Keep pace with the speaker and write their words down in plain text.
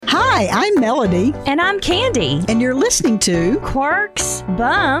Hi, I'm Melody. And I'm Candy. And you're listening to Quirks,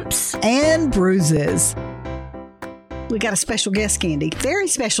 Bumps, and Bruises. We got a special guest, Candy. Very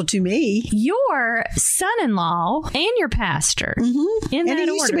special to me. Your son-in-law and your pastor. Mm-hmm. In and that he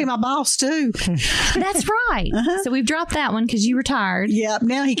used order. to be my boss, too. That's right. Uh-huh. So we've dropped that one because you retired. Yeah,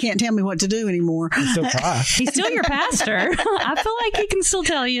 now he can't tell me what to do anymore. Still try. He's still your pastor. I feel like he can still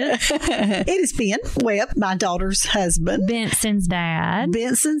tell you. It is Ben Webb, my daughter's husband. Benson's dad.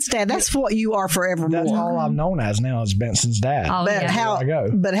 Benson's dad. That's what you are forevermore. That's all I'm known as now is Benson's dad. Oh, But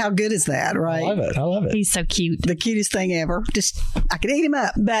yeah. how good is that, right? I love it. He's so cute. The cutest thing ever. Just, I could eat him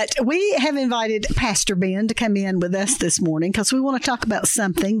up. But we have invited Pastor Ben to come in with us this morning because we want to talk about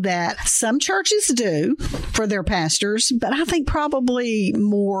something that some churches do for their pastors, but I think probably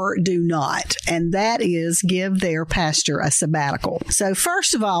more do not. And that is give their pastor a sabbatical. So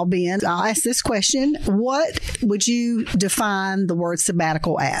first of all, Ben, I'll ask this question. What would you define the word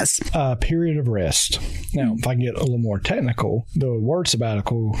sabbatical as? A period of rest. Now, if I get a little more technical, the word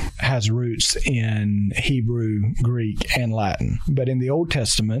sabbatical has roots in Hebrew, Greek, and Latin. But in the Old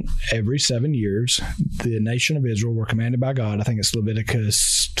Testament, every 7 years, the nation of Israel were commanded by God. I think it's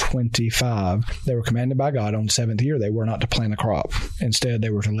Leviticus 25. They were commanded by God on the seventh year. They were not to plant a crop. Instead,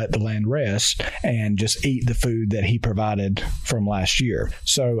 they were to let the land rest and just eat the food that he provided from last year.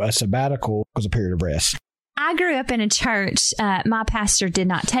 So a sabbatical was a period of rest. I grew up in a church. My pastor did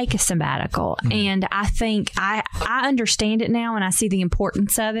not take a sabbatical. And I think I understand it now and I see the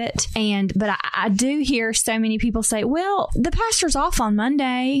importance of it. But I do hear so many people say, well, the pastor's off on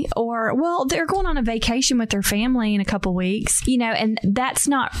Monday, or, well, they're going on a vacation with their family in a couple weeks, and that's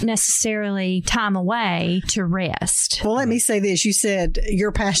not necessarily time away to rest. Well, let me say this. You said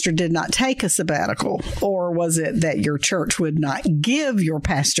your pastor did not take a sabbatical, or was it that your church would not give your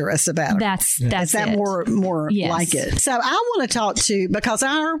pastor a sabbatical? That's Is that it. more Yes. like it? So I want to talk to, because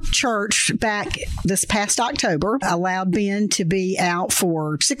our church back this past October allowed Ben to be out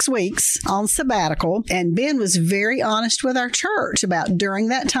for 6 weeks on sabbatical. And Ben was very honest with our church about during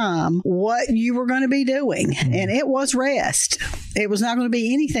that time what you were going to be doing. And it was rest. It was not going to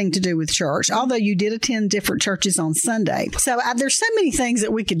be anything to do with church, although you did attend different churches on Sunday. So there's so many things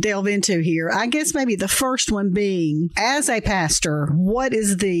that we could delve into here. I guess maybe the first one being, as a pastor, what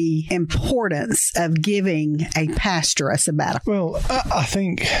is the importance of giving a pastor a sabbatical? Well, I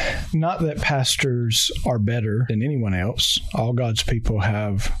think not that pastors are better than anyone else. All God's people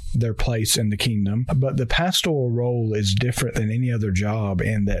have their place in the kingdom, but the pastoral role is different than any other job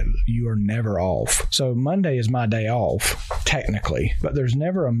in that you are never off. So Monday is my day off, technically, but there's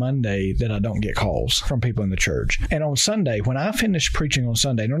never a Monday that I don't get calls from people in the church. And on Sunday, when I finish preaching on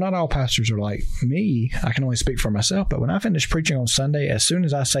Sunday, no, not all pastors are like me. I can only speak for myself, but when I finish preaching on Sunday, as soon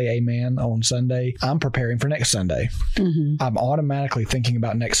as I say amen on Sunday, I'm preparing for next Sunday. Mm-hmm. I'm automatically thinking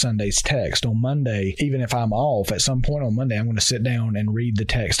about next Sunday's text. On Monday, even if I'm off, at some point on Monday, I'm going to sit down and read the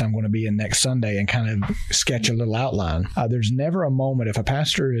text I'm going to be in next Sunday and kind of sketch a little outline. There's never a moment, if a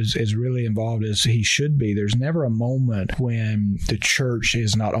pastor is really involved as he should be, there's never a moment when the church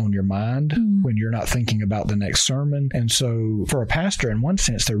is not on your mind, when you're not thinking about the next sermon. And so for a pastor, in one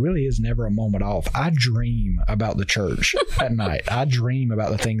sense, there really is never a moment off. I dream about the church at night. I dream about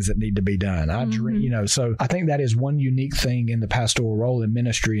the things that need to be done. I dream, so I think that is one unique thing in the pastoral role in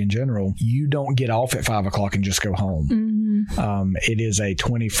ministry in general. You don't get off at 5 o'clock and just go home. It is a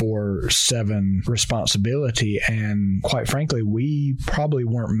 24/7 responsibility. And quite frankly, we definitely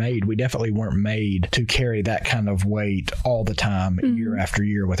weren't made to carry that kind of weight all the time, year after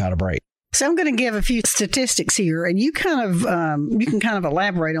year without a break. So I'm going to give a few statistics here, and you can kind of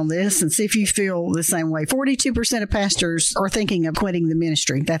elaborate on this and see if you feel the same way. 42% of pastors are thinking of quitting the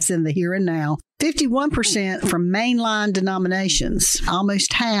ministry. That's in the here and now. 51% from mainline denominations.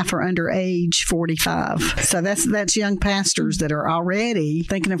 Almost half are under age 45. So that's young pastors that are already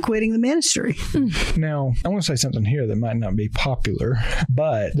thinking of quitting the ministry. Now, I want to say something here that might not be popular,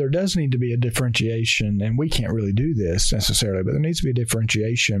 but there does need to be a differentiation, and we can't really do this necessarily, but there needs to be a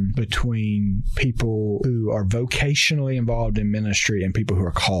differentiation between people who are vocationally involved in ministry and people who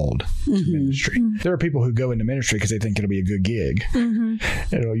are called to ministry. There are people who go into ministry because they think it'll be a good gig. You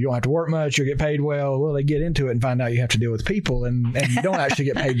don't have to work much, you'll get paid well. Well, they get into it and find out you have to deal with people and you don't actually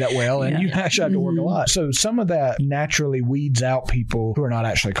get paid that well, and you actually have to work a lot. So some of that naturally weeds out people who are not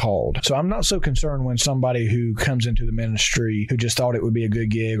actually called. So I'm not so concerned when somebody who comes into the ministry who just thought it would be a good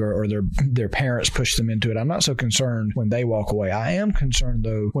gig or their parents pushed them into it. I'm not so concerned when they walk away. I am concerned,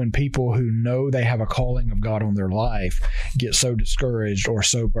 though, when people who know they have a calling of God on their life get so discouraged or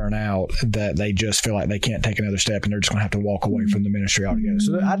so burnt out that they just feel like they can't take another step and they're just going to have to walk away from the ministry altogether.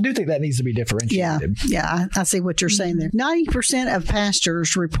 So I do think that needs to be differentiated. differentiated. Yeah, I see what you're saying there. 90% of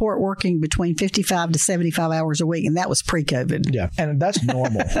pastors report working between 55 to 75 hours a week, and that was pre-COVID. Yeah, and that's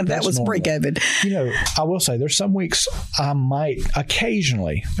normal. That was pre-COVID. I will say there's some weeks I might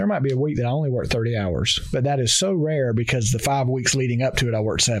occasionally, there might be a week that I only work 30 hours, but that is so rare because the 5 weeks leading up to it, I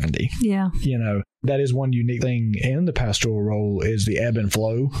worked 70. Yeah. That is one unique thing in the pastoral role is the ebb and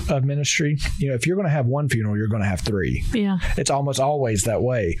flow of ministry. If you're going to have one funeral, you're going to have 3. Yeah. It's almost always that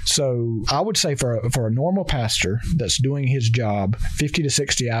way. So I would say for a normal pastor that's doing his job, 50 to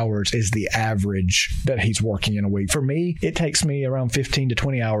 60 hours is the average that he's working in a week. For me, it takes me around 15 to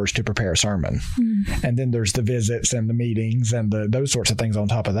 20 hours to prepare a sermon. And then there's the visits and the meetings and those sorts of things on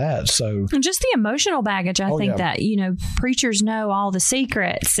top of that. So just the emotional baggage, I think that, preachers know all the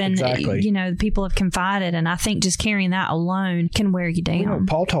secrets and, exactly. People have confided. And I think just carrying that alone can wear you down.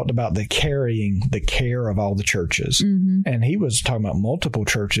 Paul talked about the care of all the churches. And he was talking about multiple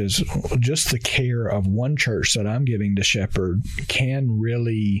churches. Just the care of one church that I'm giving to shepherd can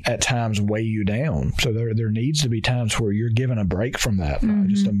really at times weigh you down. So there needs to be times where you're given a break from that,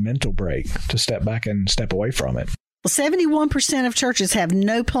 just a mental break to step back and step away from it. 71% of churches have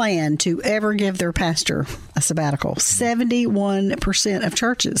no plan to ever give their pastor a sabbatical. 71% of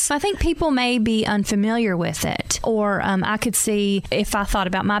churches. I think people may be unfamiliar with it. Or I could see if I thought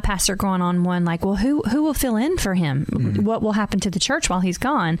about my pastor going on one, like, well, who will fill in for him? What will happen to the church while he's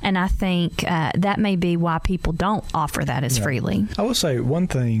gone? And I think that may be why people don't offer that as freely. I will say one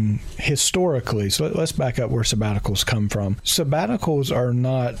thing historically, so let's back up where sabbaticals come from. Sabbaticals are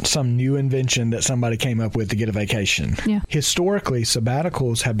not some new invention that somebody came up with to get a vacation. Yeah. Historically,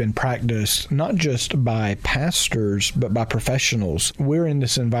 sabbaticals have been practiced not just by pastors, but by professionals. We're in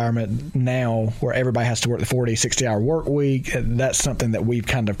this environment now where everybody has to work the 40, 60-hour work week. That's something that we've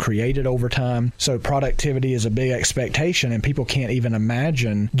kind of created over time. So productivity is a big expectation, and people can't even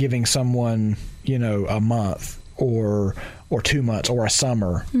imagine giving someone, a month or 2 months or a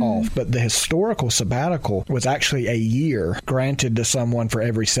summer off. But the historical sabbatical was actually a year granted to someone for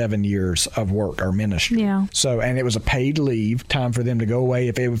every 7 years of work or ministry. Yeah. So, and it was a paid leave, time for them to go away.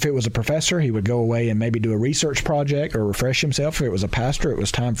 If it was a professor, he would go away and maybe do a research project or refresh himself. If it was a pastor, it was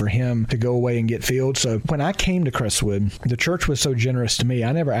time for him to go away and get filled. So when I came to Crestwood, the church was so generous to me.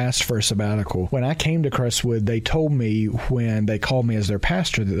 I never asked for a sabbatical. When I came to Crestwood, they told me when they called me as their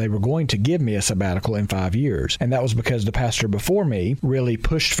pastor that they were going to give me a sabbatical in 5 years. And that was because the pastor before me really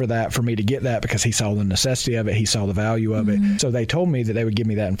pushed for me to get that because he saw the necessity of it. He saw the value of it. So they told me that they would give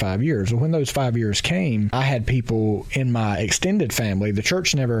me that in 5 years. Well, when those 5 years came, I had people in my extended family. The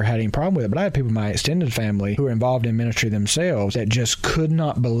church never had any problem with it, but I had people in my extended family who were involved in ministry themselves that just could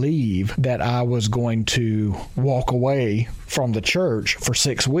not believe that I was going to walk away from the church for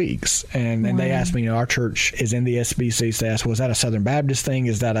 6 weeks. And they asked me, our church is in the SBC. So they asked, was that a Southern Baptist thing?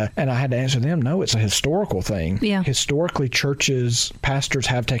 And I had to answer them, no, it's a historical thing. Yeah. Historically, churches, pastors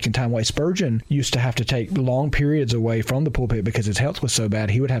have taken time away. Spurgeon used to have to take long periods away from the pulpit because his health was so bad.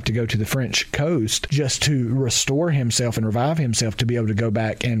 He would have to go to the French coast just to restore himself and revive himself to be able to go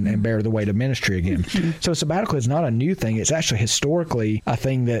back and bear the weight of ministry again. So sabbatical is not a new thing. It's actually historically a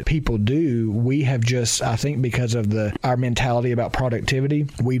thing that people do. We have just, I think because of our mentality about productivity,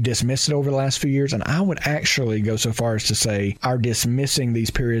 we've dismissed it over the last few years. And I would actually go so far as to say our dismissing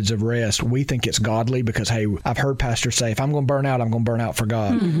these periods of rest, we think it's godly because, hey, I've heard pastors say, if I'm going to burn out, I'm going to burn out for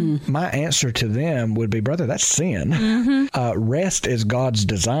God. My answer to them would be, brother, that's sin. Rest is God's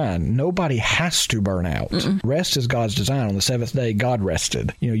design. Nobody has to burn out. Rest is God's design. On the seventh day, God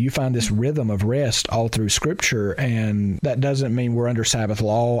rested. You find this rhythm of rest all through Scripture, and that doesn't mean we're under Sabbath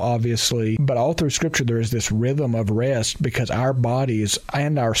law, obviously, but all through Scripture there is this rhythm of rest because our bodies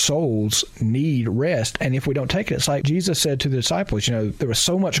and our souls need rest, and if we don't take it, it's like Jesus said to the disciples, there was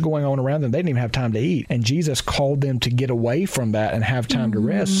so much going on around them, they didn't even have time to eat, and Jesus called them to get away from that and have time to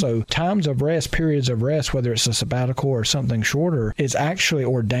rest. So times of rest, periods of rest, whether it's a sabbatical or something shorter, is actually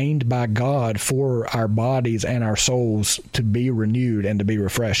ordained by God for our bodies and our souls to be renewed and to be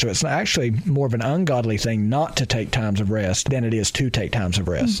refreshed. So it's actually more of an ungodly thing not to take times of rest than it is to take times of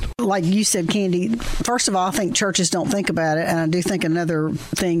rest. Like you said, Candy, first of all, I think churches don't think about it. And I do think another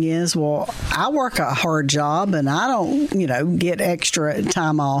thing is, well, I work a hard job and I don't, get extra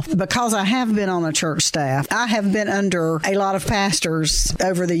time off because I have been on a church staff. I have been under a lot of pastors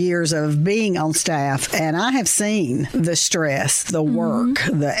over the years of being on staff, and I have seen the stress, the work,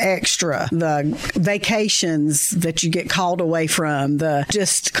 the extra, the vacations that you get called away from, the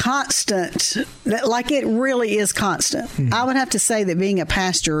just constant, like it really is constant. I would have to say that being a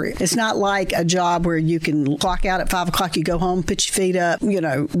pastor, it's not like a job where you can clock out at 5:00 o'clock, you go home, put your feet up,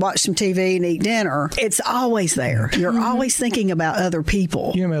 watch some TV and eat dinner. It's always there. You're always thinking about other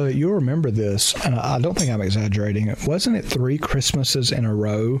people. Melody, you'll remember this, and I don't think I'm exaggerating. Wasn't it 3 Christmases in a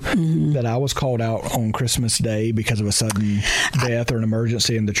row that I was called out on Christmas Day because of a sudden death or an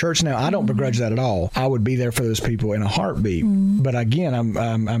emergency in the church? Now, I don't begrudge that at all. I would be there for those people in a heartbeat. But again,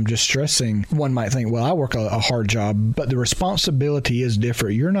 I'm just stressing, one might think, well, I work a hard job, but the responsibility is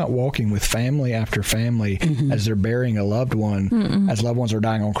different. You're not walking with family after family as they're burying a loved one, as loved ones are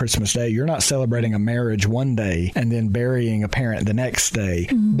dying on Christmas Day. You're not celebrating a marriage one day and then burying a parent the next day.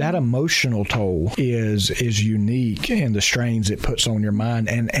 That emotional toll is unique in the strains it puts on your mind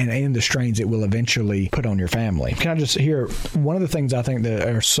and in the strains it will eventually put on your family. Can I just hear one of the things I think that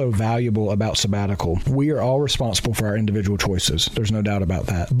are so valuable about sabbatical? We are all responsible for our individual choices. There's no doubt about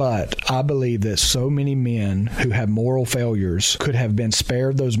that. But I believe that so many men who have moral failures could have been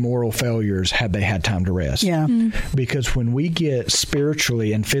spared those moral failures had they had time to rest. Yeah. Because when we get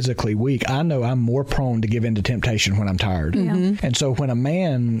spiritually and physically weak, I know I'm more prone to give in to temptation when I'm tired. And so when a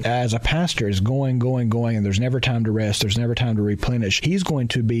man, as a pastor, is going, and there's never time to rest, there's never time to replenish, he's going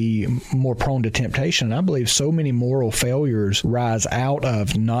to be more prone to temptation. And I believe so many moral failures rise out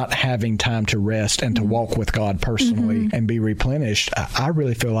of not having time to rest and to walk with God personally and be replenished. I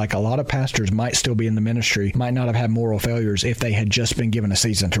really feel like a lot of pastors might still be in the ministry, might not have had moral failures if they had just been given a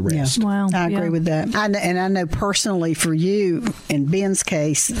season to rest. Yeah. Wow. I agree with that. I know personally for you, in Ben's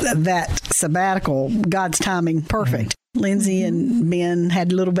case, that sabbatical, God's timing, perfect. Lindsay and Ben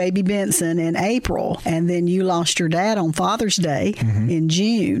had little baby Benson in April, and then you lost your dad on Father's Day in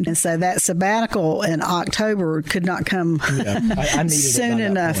June. And so that sabbatical in October could not come I soon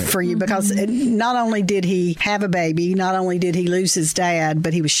enough for you, because not only did he have a baby, not only did he lose his dad,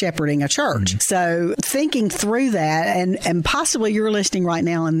 but he was shepherding a church. So thinking through that, and possibly you're listening right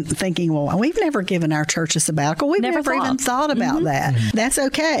now and thinking, well, we've never given our church a sabbatical. We've never even thought about that. That's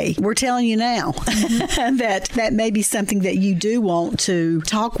okay. We're telling you now that may be something that you do want to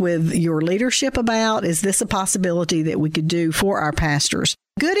talk with your leadership about. Is this a possibility that we could do for our pastors?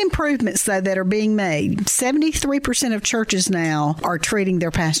 Good improvements, though, that are being made. 73% of churches now are treating their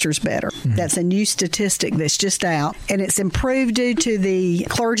pastors better. That's a new statistic that's just out. And it's improved due to the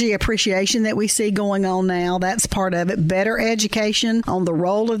clergy appreciation that we see going on now. That's part of it. Better education on the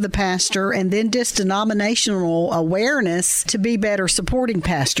role of the pastor, and then just denominational awareness to be better supporting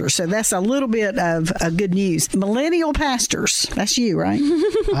pastors. So that's a little bit of good news. Millennial pastors, that's you, right?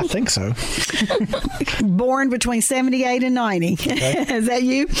 I think so. Born between 78 and 90. Okay. Is that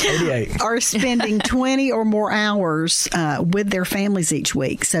you? 88. Are spending 20 or more hours with their families each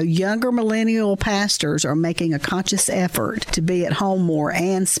week. So younger millennial pastors are making a conscious effort to be at home more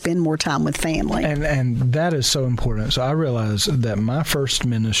and spend more time with family. And that is so important. So I realize that my first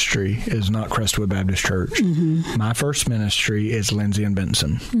ministry is not Crestwood Baptist Church. My first ministry is Lindsay and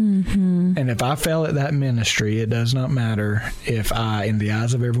Benson. And if I fail at that ministry, it does not matter if I, in the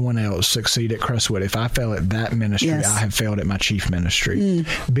eyes of everyone else, succeed at Crestwood. If I fail at that ministry, I have failed at my chief ministry.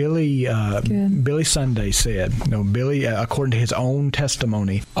 Billy Sunday said, Billy, according to his own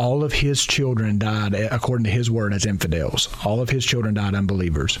testimony, all of his children died, according to his word, as infidels. All of his children died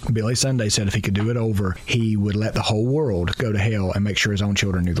unbelievers. Billy Sunday said if he could do it over, he would let the whole world go to hell and make sure his own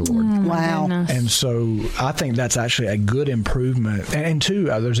children knew the Lord. Wow. And so I think that's actually a good improvement. And two,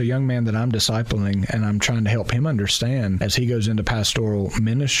 there's a young man that I'm discipling, and I'm trying to help him understand as he goes into pastoral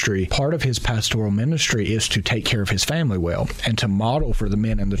ministry. Part of his pastoral ministry is to take care of his family well and to model for the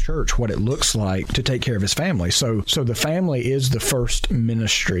men in the church what it looks like to take care of his family. So the family is the first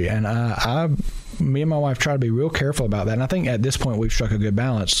ministry, and me and my wife try to be real careful about that. And I think at this point we've struck a good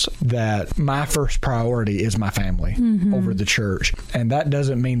balance that my first priority is my family over the church. And that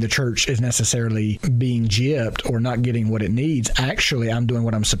doesn't mean the church is necessarily being gypped or not getting what it needs. Actually, I'm doing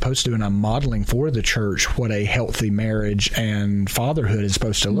what I'm supposed to do, and I'm modeling for the church what a healthy marriage and fatherhood is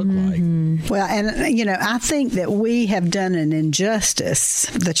supposed to look like. Well, and I think that we have done an injustice,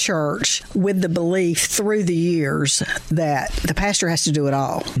 the church, with the belief through the years that the pastor has to do it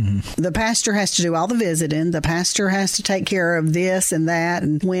all. The pastor has to do all the visiting. The pastor has to take care of this and that.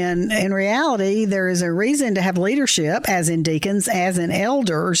 And when in reality, there is a reason to have leadership, as in deacons, as in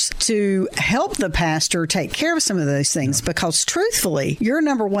elders, to help the pastor take care of some of those things. Because truthfully, your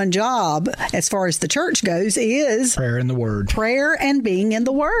number one job, as far as the church goes, is prayer and the Word. Prayer and being in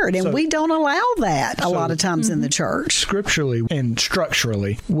the Word. And we don't allow that a lot of times in the church. Scripturally and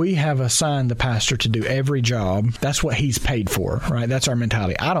structurally, we have assigned the pastor to do every job. That's what he's paid for, right? That's our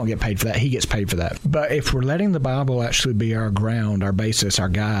mentality. I don't get paid for that. He gets paid for that. But if we're letting the Bible actually be our ground, our basis, our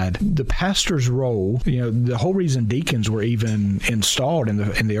guide, the pastor's role, the whole reason deacons were even installed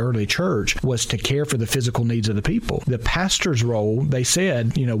in the early church was to care for the physical needs of the people. The pastor's role, they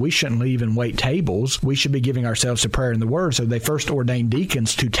said, we shouldn't leave and wait tables. We should be giving ourselves to prayer and the word. So they first ordained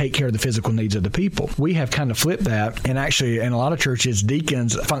deacons to take care of the physical needs of the people. We have kind of flipped that. And actually, in a lot of churches,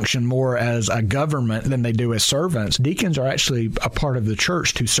 deacons function more as a government than they do as servants. Deacons are actually a part of the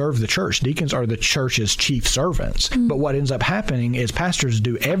church to serve the church. Deacons are the church's chief servants. But what ends up happening is pastors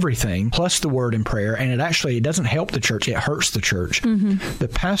do everything plus the word and prayer, and it doesn't help the church, it hurts the church. The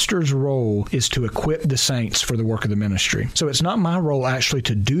pastor's role is to equip the saints for the work of the ministry. So it's not my role actually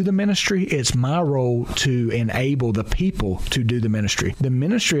to do the ministry, it's my role to enable the people to do the ministry. The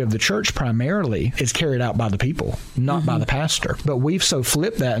ministry of the church primarily is carried out by the people, not by the pastor. But we've so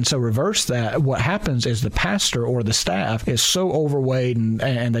flipped that and so reversed that. What happens is the pastor or the staff is so overweight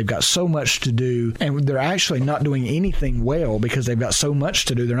and they've got so much to do, and they're actually not doing anything well because they've got so much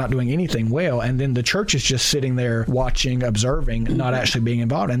to do. They're not doing anything well. And then the church is just sitting there watching, observing, not actually being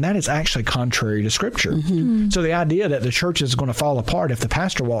involved. And that is actually contrary to Scripture. So the idea that the church is going to fall apart if the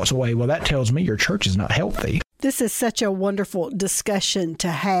pastor walks away, well, that tells me your church is not healthy. This is such a wonderful discussion to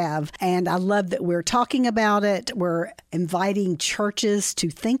have, and I love that we're talking about it. We're inviting churches to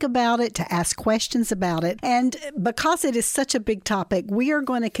think about it, to ask questions about it. And because it is such a big topic, we are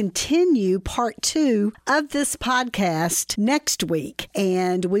going to continue part 2 of this podcast next week,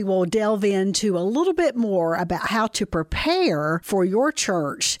 and we will delve into a little bit more about how to prepare for your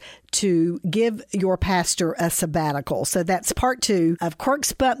church to give your pastor a sabbatical. So that's part 2 of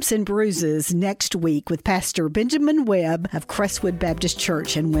Quirks, Bumps, and Bruises next week with Pastor Benjamin Webb of Crestwood Baptist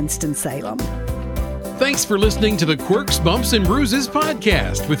Church in Winston-Salem. Thanks for listening to the Quirks, Bumps, and Bruises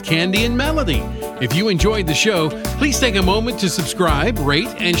podcast with Candy and Melody. If you enjoyed the show, please take a moment to subscribe, rate,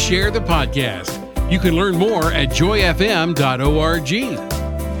 and share the podcast. You can learn more at joyfm.org.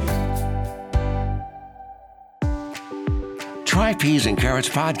 Try Peas and Carrots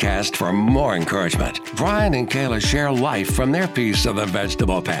podcast for more encouragement. Brian and Kayla share life from their piece of the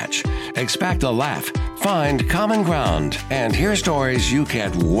vegetable patch. Expect a laugh, find common ground, and hear stories you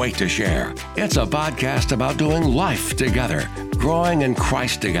can't wait to share. It's a podcast about doing life together, growing in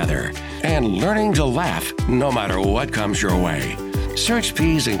Christ together, and learning to laugh no matter what comes your way. Search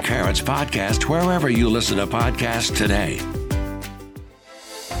Peas and Carrots podcast wherever you listen to podcasts today.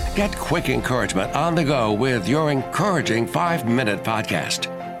 Get quick encouragement on the go with your encouraging 5-minute podcast.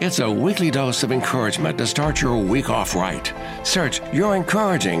 It's a weekly dose of encouragement to start your week off right. Search your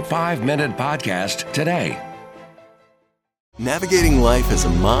encouraging 5-minute podcast today. Navigating life as a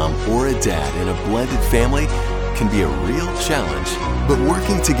mom or a dad in a blended family can be a real challenge. But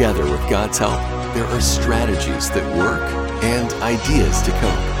working together with God's help, there are strategies that work and ideas to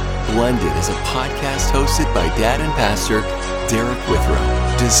cope. Blended is a podcast hosted by dad and pastor Derek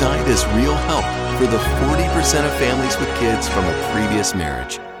Withrow, designed as real help for the 40% of families with kids from a previous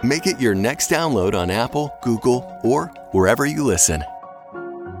marriage. Make it your next download on Apple, Google, or wherever you listen.